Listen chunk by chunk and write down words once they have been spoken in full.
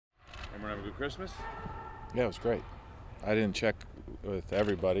Everyone have a good Christmas? Yeah, it was great. I didn't check with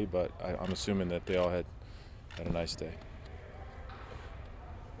everybody, but I'm assuming that they all had a nice day.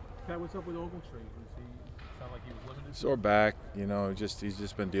 Pat, what's up with Ogletree? Sound like he was limited? Sore back, he's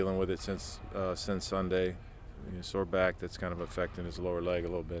just been dealing with it since Sunday. Sore back that's kind of affecting his lower leg a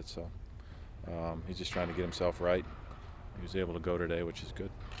little bit, so he's just trying to get himself right. He was able to go today, which is good.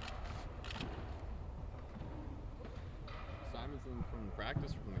 Simonson from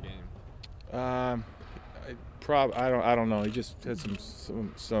practice or from the game? I don't know. He just had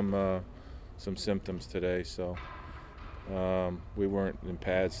some symptoms today, so we weren't in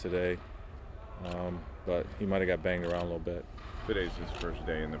pads today. But he might have got banged around a little bit. Today's his first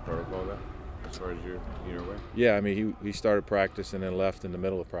day in the protocol, though, as far as your way? Yeah, I mean, he started practice and then left in the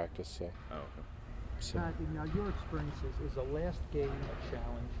middle of practice. So. Oh, okay. So. Pat, now your experience is the last game a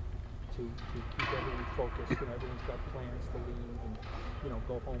challenge to keep everyone focused. Everyone's got plans to leave and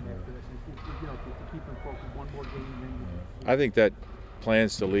go home after this. To keep them focused. One more game, and then I think that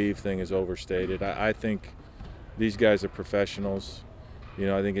plans to leave thing is overstated. I think these guys are professionals.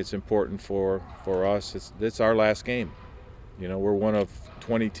 I think it's important for us. It's our last game. We're one of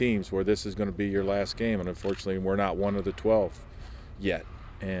 20 teams where this is going to be your last game, and unfortunately, we're not one of the 12 yet.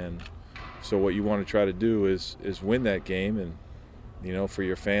 And so, what you want to try to do is win that game, and for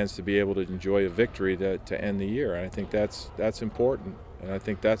your fans to be able to enjoy a victory to end the year. And I think that's important, and I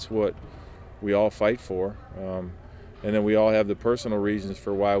think that's what we all fight for. And then we all have the personal reasons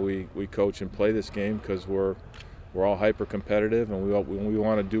for why we coach and play this game, because we're all hyper competitive, and we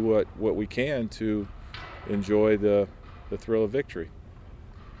want to do what we can to enjoy the thrill of victory.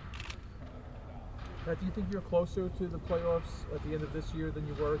 Pat, do you think you're closer to the playoffs at the end of this year than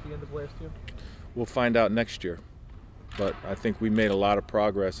you were at the end of last year? We'll find out next year, but I think we made a lot of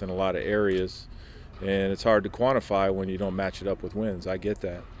progress in a lot of areas, and it's hard to quantify when you don't match it up with wins. I get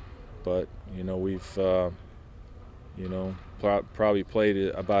that, but we've probably played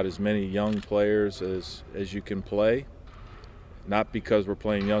about as many young players as you can play. Not because we're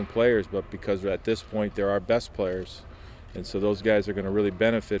playing young players, but because at this point they're our best players. And so those guys are going to really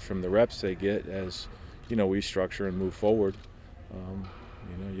benefit from the reps they get as, we structure and move forward.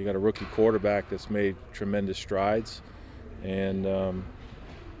 You got a rookie quarterback that's made tremendous strides. And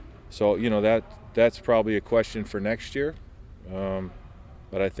so, that's probably a question for next year.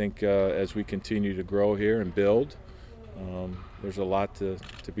 But I think as we continue to grow here and build, there's a lot to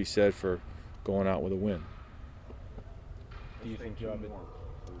be said for going out with a win. Do you think you'll have it?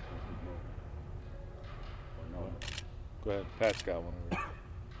 Go ahead. Pat's got one over here.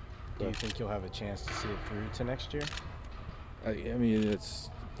 Do you think you'll have a chance to see it through to next year? I mean,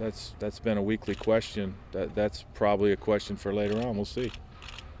 that's been a weekly question. That's probably a question for later on. We'll see.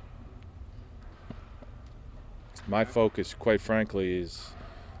 My focus, quite frankly, is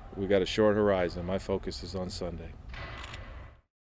we got a short horizon. My focus is on Sunday.